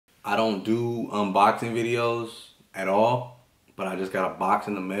I don't do unboxing videos at all, but I just got a box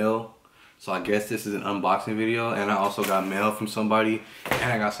in the mail. So I guess this is an unboxing video, and I also got mail from somebody,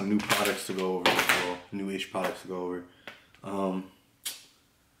 and I got some new products to go over, well, new-ish products to go over. I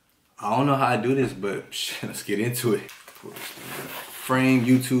don't know how I do this, but let's get into it. Frame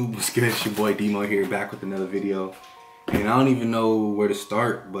YouTube, what's good? It's your boy Demo here, back with another video. And I don't even know where to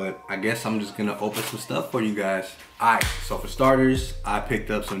start, but I guess I'm just gonna open some stuff for you guys. Alright, so for starters, I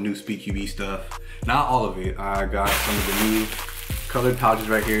picked up some new SpeedQB stuff. Not all of it. I got some of the new colored pouches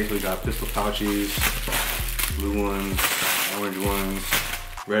right here. So we got pistol pouches, blue ones, orange ones,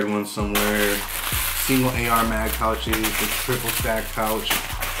 red ones somewhere, single AR mag pouches, the triple stack pouch.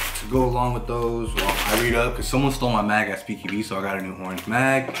 To go along with those, well, I read up because someone stole my mag at SpeedQB, so I got a new orange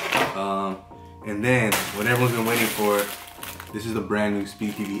mag. And then, what everyone's been waiting for, this is the brand new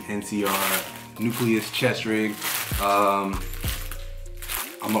SpeedQB NCR Nucleus chest rig. I'm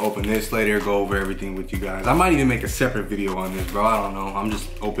gonna open this later, go over everything with you guys. I might even make a separate video on this, bro. I don't know. I'm just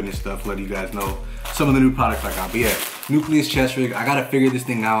opening stuff, letting you guys know some of the new products I got. But yeah, Nucleus chest rig. I gotta figure this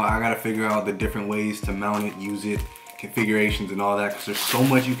thing out. I gotta figure out the different ways to mount it, use it, configurations and all that, because there's so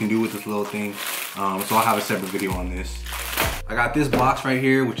much you can do with this little thing. So I'll have a separate video on this. I got this box right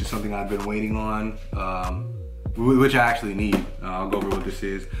here, which is something I've been waiting on, which I actually need. I'll go over what this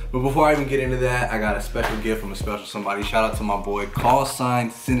is. But before I even get into that, I got a special gift from a special somebody. Shout out to my boy,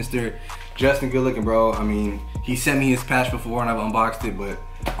 @ Sinister. Justin, good looking, bro. I mean, he sent me his patch before and I've unboxed it, but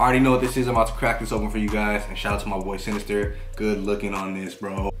I already know what this is. I'm about to crack this open for you guys. And shout out to my boy, Sinister. Good looking on this,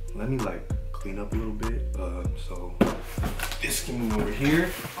 bro. Let me like clean up a little bit. So this can move over here.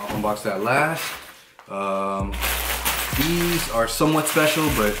 I'll unbox that last. These are somewhat special,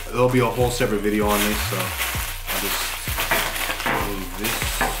 but there'll be a whole separate video on this, so I'll just move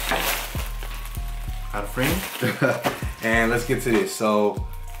this out of frame. And let's get to this. So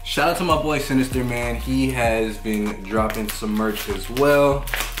shout out to my boy Sinister, man. He has been dropping some merch as well,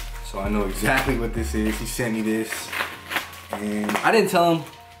 so I know exactly what this is. He sent me this, and I didn't tell him.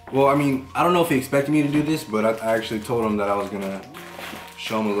 Well, I mean, I don't know if he expected me to do this, but I actually told him that I was gonna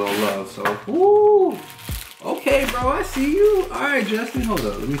show him a little love. So, woo! Okay, bro, I see you. All right, Justin, hold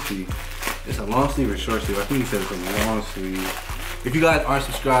up. Let me see. It's a long sleeve or short sleeve? I think he said it's a long sleeve. If you guys aren't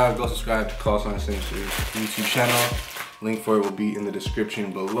subscribed, go subscribe to @ Sinister's YouTube channel. Link for it will be in the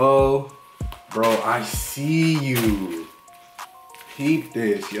description below. Bro, I see you. Peep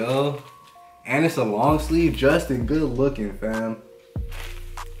this, yo. And it's a long sleeve. Justin, good looking, fam.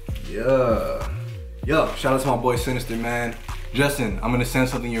 Yeah. Yo, shout out to my boy Sinister, man. Justin, I'm gonna send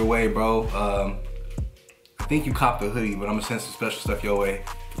something your way, bro. I think you copped the hoodie, but I'm gonna send some special stuff your way.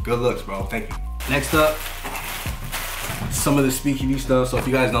 Good looks, bro. Thank you. Next up, some of the SpeedQB stuff. So if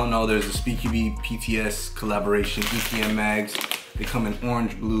you guys don't know, there's a SpeedQB PTS collaboration EPM mags. They come in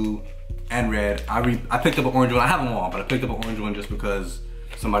orange, blue, and red. I picked up an orange one. I have them all, but I picked up an orange one just because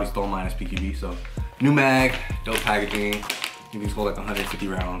somebody stole mine at SpeedQB. So new mag, dope packaging. These hold like 150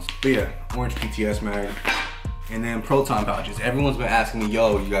 rounds. But yeah, orange PTS mag. And then Proton pouches. Everyone's been asking me,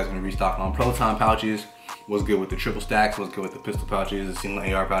 yo, you guys gonna restock on Proton pouches? What's good with the triple stacks? What's good with the pistol pouches, the single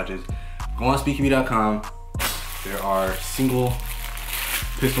AR pouches? Go on speedqb.com. There are single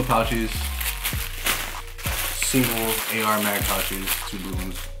pistol pouches, single AR mag pouches, 2 blue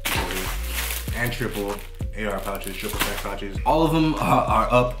ones, and triple AR pouches, triple stack pouches. All of them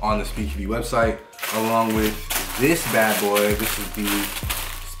are up on the SpeedQB website, along with this bad boy. This is the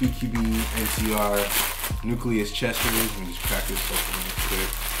SpeedQB NCR Nucleus chest rig. Let me just crack this open real quick.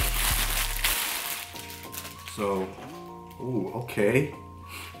 So, ooh, okay.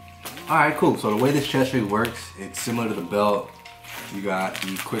 All right, cool. So the way this chest rig works, it's similar to the belt. You got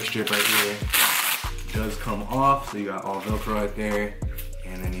the quick strip right here. It does come off, so you got all Velcro right there.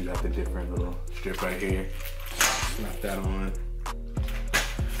 And then you got the different little strip right here. Snap that on.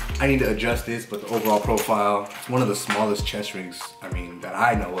 I need to adjust this, but the overall profile, it's one of the smallest chest rigs, I mean, that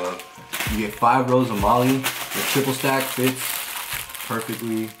I know of. You get 5 rows of molly. The triple stack fits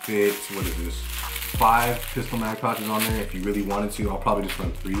perfectly, fits, what is this? 5 pistol mag pouches on there. If you really wanted to, I'll probably just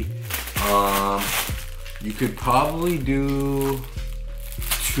run 3. You could probably do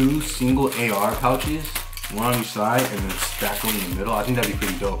 2 single AR pouches, 1 on each side, and then stack one in the middle. I think that'd be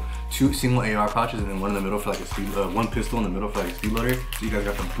pretty dope. 2 single AR pouches and then 1 in the middle for like a speed, 1 pistol in the middle for like a speed loader. So you guys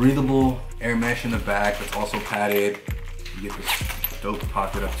got the breathable air mesh in the back that's also padded. You get this dope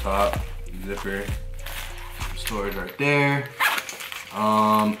pocket up top, zipper, storage right there.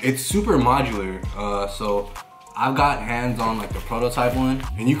 It's super modular, so I've got hands on like the prototype one,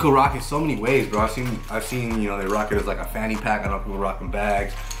 and you could rock it so many ways, bro. I've seen, you know, they rock it as like a fanny pack. I know people rocking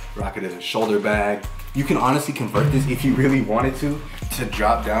bags, rock it as a shoulder bag. You can honestly convert this if you really wanted to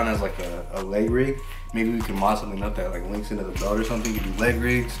drop down as like a leg rig. Maybe we can mod something up that like links into the belt or something. You can do leg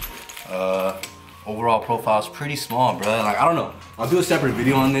rigs. Overall profile is pretty small, bro. Like, I don't know. I'll do a separate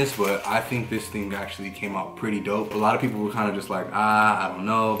video on this, but I think this thing actually came out pretty dope. A lot of people were kind of just like, I don't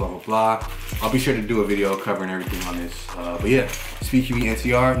know, blah, blah, blah. I'll be sure to do a video covering everything on this. But yeah, SpeedQB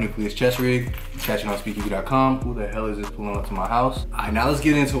NCR, nucleus chest rig. Catch it on speedqb.com. Who the hell is this pulling up to my house? All right, now let's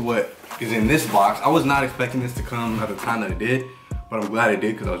get into what is in this box. I was not expecting this to come at the time that it did, but I'm glad it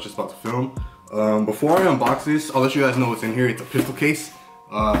did because I was just about to film. Before I unbox this, I'll let you guys know what's in here. It's a pistol case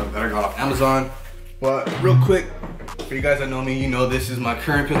that I got off Amazon. But real quick, for you guys that know me, you know this is my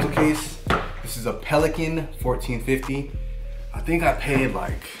current pistol case. This is a Pelican 1450. I think I paid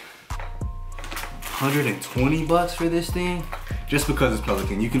like 120 bucks for this thing, just because it's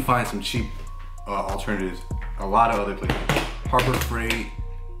Pelican. You can find some cheap alternatives a lot of other places. Harbor Freight,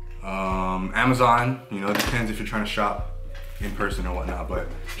 Amazon, you know, it depends if you're trying to shop in person or whatnot. But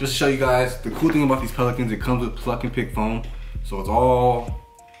just to show you guys, the cool thing about these Pelicans, it comes with pluck and pick foam. So it's all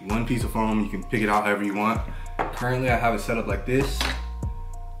one piece of foam. You can pick it out however you want. Currently I have it set up like this,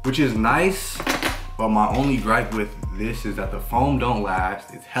 which is nice, but my only gripe with this is that the foam don't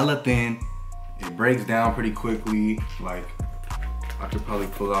last. It's hella thin. It breaks down pretty quickly. Like, I could probably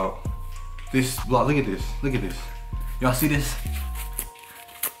pull out this block. Look at this, look at this. Y'all see this?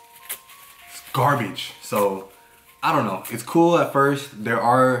 It's garbage. So I don't know, it's cool at first. There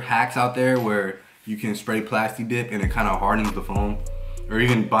are hacks out there where you can spray plasti dip and it kind of hardens the foam, or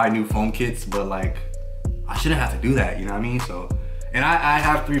even buy new foam kits, but like, I shouldn't have to do that, you know what I mean? So, and I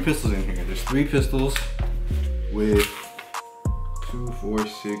have 3 pistols in here. There's 3 pistols with 2, 4,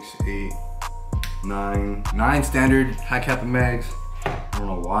 6, 8, 9 standard high kappa mags. I don't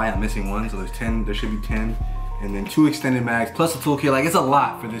know why I'm missing one, so there's 10, there should be 10. And then 2 extended mags, plus a toolkit. Like, it's a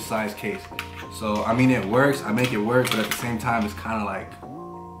lot for this size case. So, I mean, it works, I make it work, but at the same time, it's kind of like,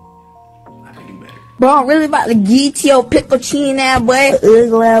 I can do better. Bro, I'm really about to get your pickle chin out, boy.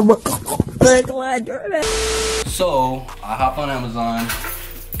 So, I hop on Amazon,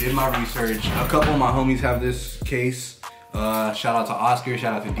 did my research. A couple of my homies have this case. Shout out to Oscar,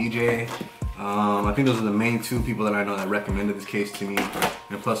 shout out to DJ. I think those are the main 2 people that I know that recommended this case to me,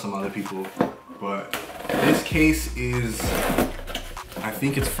 and plus some other people. But this case is, I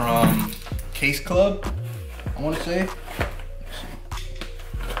think it's from Case Club, I want to say.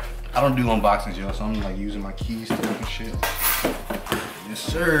 I don't do unboxings, yo, so I'm like using my keys to open shit. Yes,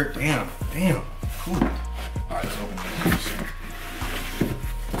 sir. Damn. Cool. All right, let's open this.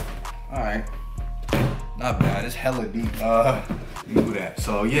 All right. Not bad. It's hella deep. Do that.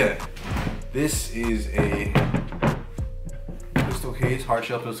 So yeah, this is a pistol case, hard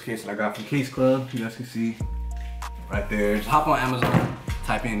shell pistol case that I got from Case Club. You guys can see right there. Just hop on Amazon.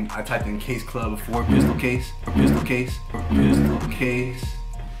 I typed in Case Club for pistol case, or pistol case, or pistol case.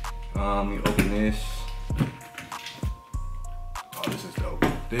 You open this. Oh, this is dope.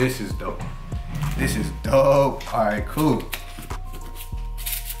 This is dope. This is dope. All right, cool.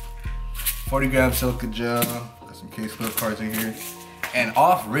 40 gram silica gel. Got some Case Club cards in here. And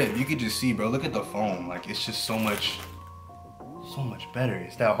off rip, you could just see, bro, look at the foam. Like, it's just so much better.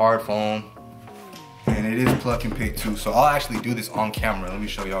 It's that hard foam. And it is pluck and pick too. So I'll actually do this on camera. Let me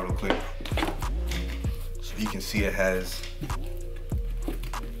show y'all real quick. So you can see it has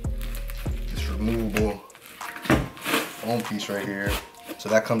this removable foam piece right here. So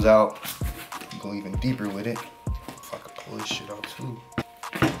that comes out. You go even deeper with it. If I could pull this shit out too.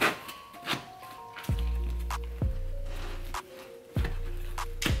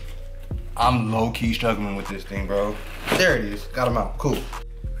 I'm low-key struggling with this thing, bro. There it is. Got him out. Cool.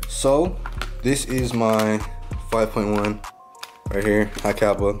 So this is my 5.1 right here, high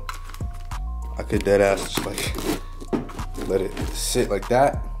kappa. I could dead ass just like let it sit like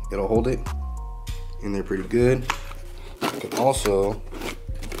that. It'll hold it in there pretty good. I can also,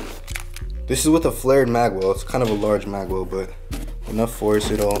 this is with a flared magwell. It's kind of a large magwell, but enough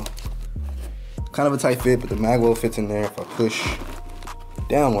force. It'll kind of a tight fit, but the magwell fits in there. If I push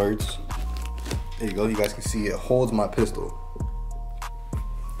downwards, there you go. You guys can see it holds my pistol.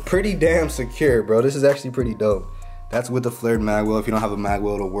 Pretty damn secure, bro. This is actually pretty dope. That's with the flared magwell. If you don't have a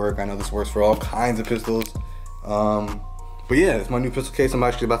magwell, it'll work. I know this works for all kinds of pistols. But yeah, it's my new pistol case. I'm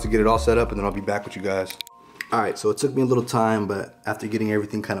actually about to get it all set up and then I'll be back with you guys. All right, so it took me a little time, but after getting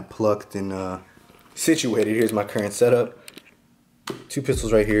everything kind of plucked and situated, here's my current setup. 2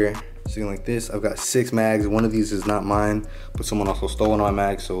 pistols right here, sitting like this. I've got 6 mags. One of these is not mine, but someone also stole one of my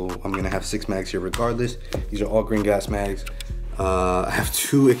mags, so I'm gonna have 6 mags here regardless. These are all green gas mags. I have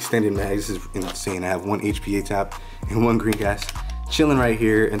 2 extended mags. This is insane. I have 1 HPA tap and 1 green gas chilling right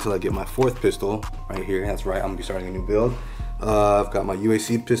here until I get my 4th pistol right here. That's right, I'm gonna be starting a new build. I've got my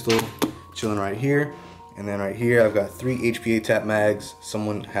UAC pistol chilling right here. And then right here, I've got 3 HPA tap mags.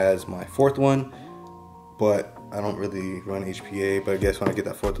 Someone has my 4th one, but I don't really run HPA, but I guess when I get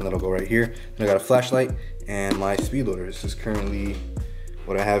that 4th one, that'll go right here. Then I got a flashlight and my speed loader. This is currently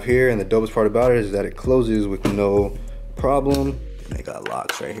what I have here, and the dopest part about it is that it closes with no problem. And they got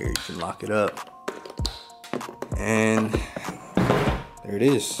locks right here. You can lock it up. And there it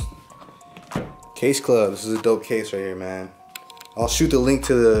is. Case Club. This is a dope case right here, man. I'll shoot the link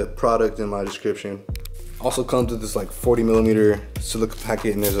to the product in my description. Also comes with this like 40mm silica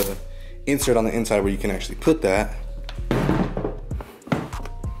packet, and there's a insert on the inside where you can actually put that.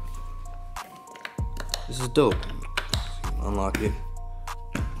 This is dope. Unlock it,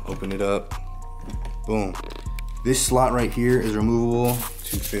 open it up, boom. This slot right here is removable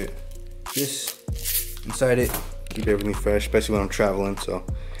to fit this inside it, keep everything fresh, especially when I'm traveling. So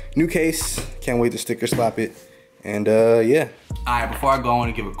new case, can't wait to sticker slap it. And yeah. Alright, before I go, I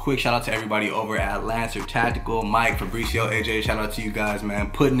want to give a quick shout out to everybody over at Lancer Tactical. Mike, Fabricio, AJ, shout out to you guys,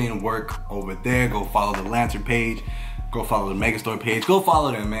 man. Putting in work over there. Go follow the Lancer page. Go follow the Megastore page. Go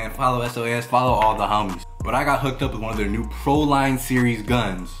follow them, man. Follow SOS. Follow all the homies. But I got hooked up with one of their new Proline series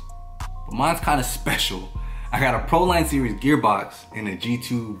guns. But mine's kind of special. I got a Proline series gearbox and a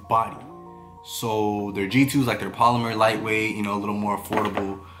G2 body. So their G2's like their polymer, lightweight, you know, a little more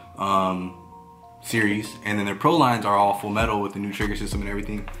affordable series, and then their Pro lines are all full metal with the new trigger system and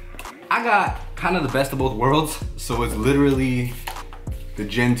everything. I got kind of the best of both worlds, so it's literally the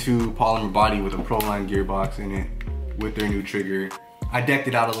Gen 2 polymer body with a Pro line gearbox in it with their new trigger. I decked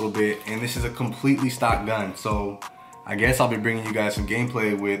it out a little bit, and this is a completely stock gun, so I guess I'll be bringing you guys some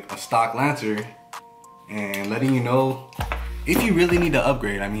gameplay with a stock Lancer and letting you know if you really need to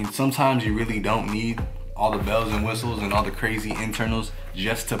upgrade. I mean, sometimes you really don't need all the bells and whistles and all the crazy internals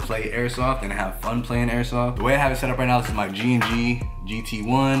just to play Airsoft and have fun playing Airsoft. The way I have it set up right now, this is my G&G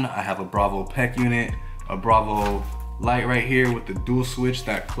GT1. I have a Bravo PEC unit, a Bravo light right here with the dual switch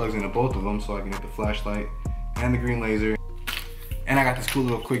that plugs into both of them so I can hit the flashlight and the green laser. And I got this cool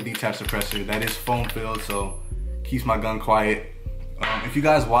little quick detach suppressor that is foam filled, so keeps my gun quiet. If you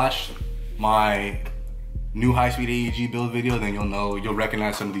guys watched my new high-speed AEG build video, then you'll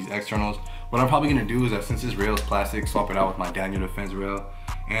recognize some of these externals. What I'm probably gonna do is that since this rail is plastic, swap it out with my Daniel Defense rail.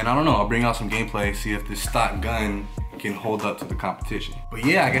 And I don't know, I'll bring out some gameplay, see if this stock gun can hold up to the competition. But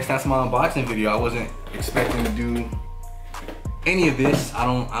yeah, I guess that's my unboxing video. I wasn't expecting to do any of this. I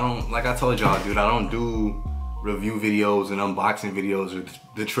don't, like I told y'all, dude, I don't do review videos and unboxing videos or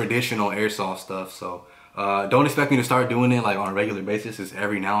the traditional Airsoft stuff. So don't expect me to start doing it like on a regular basis. It's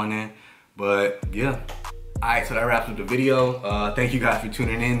every now and then. But yeah. Alright, so that wraps up the video. Thank you guys for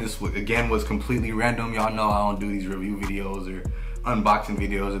tuning in. This again was completely random. Y'all know I don't do these review videos or unboxing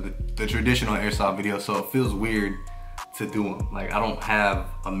videos or the traditional Airsoft videos, so it feels weird to do them. Like, I don't have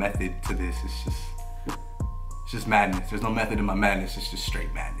a method to this. It's just madness. There's no method in my madness. It's just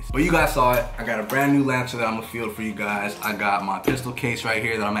straight madness. But you guys saw it. I got a brand new Lancer that I'm gonna field for you guys. I got my pistol case right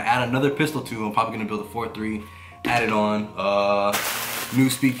here that I'm gonna add another pistol to. I'm probably gonna build a 4.3, add it on. New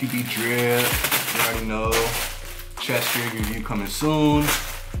Speed QB drip. You already know. Chest rig review coming soon.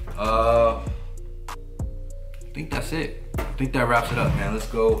 I think that's it. I think that wraps it up, man. Let's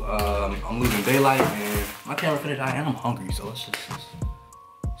go. I'm losing daylight, and my camera finna die, and I'm hungry, so let's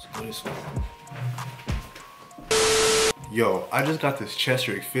go this way. Yo, I just got this chest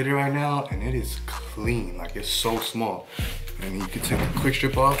rig fitted right now, and it is clean. Like, it's so small. And you can take the quick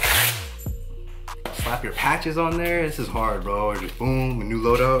strip off, slap your patches on there. This is hard, bro. Or just boom, a new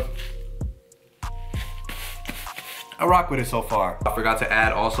loadout. I rock with it so far. I forgot to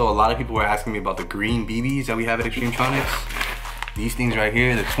add also, a lot of people were asking me about the green BBs that we have at Extremetronics. These things right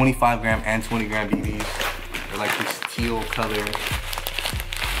here, the 25 gram and 20 gram BBs. They're like this teal color.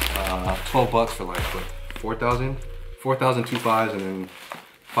 12 bucks for like, what, 4,000? 4,000 2.5s and then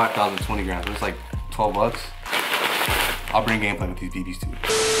 5,000 20 grams. So it's like 12 bucks. I'll bring gameplay with these BBs too.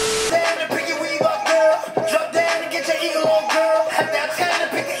 Drop down and get your eagle on, girl. Have that time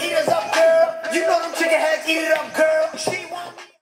to pick the eaters up, girl. You know them chicken heads eat it up, girl.